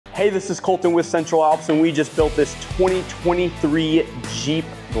Hey, this is Colton with Central Alps, and we just built this 2023 Jeep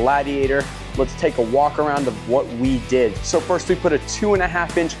Gladiator. Let's take a walk around of what we did. So first we put a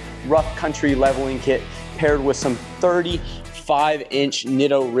 2.5-inch rough country leveling kit paired with some 35-inch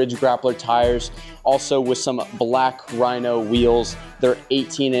Nitto Ridge Grappler tires, also with some black Rhino wheels. They're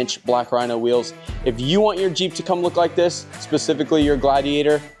 18-inch black Rhino wheels. If you want your Jeep to come look like this, specifically your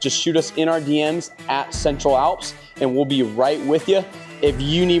Gladiator, just shoot us in our DMs at Central Alps and we'll be right with you. If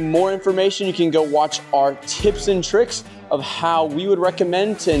you need more information, you can go watch our tips and tricks of how we would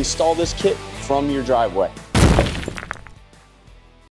recommend to install this kit from your driveway.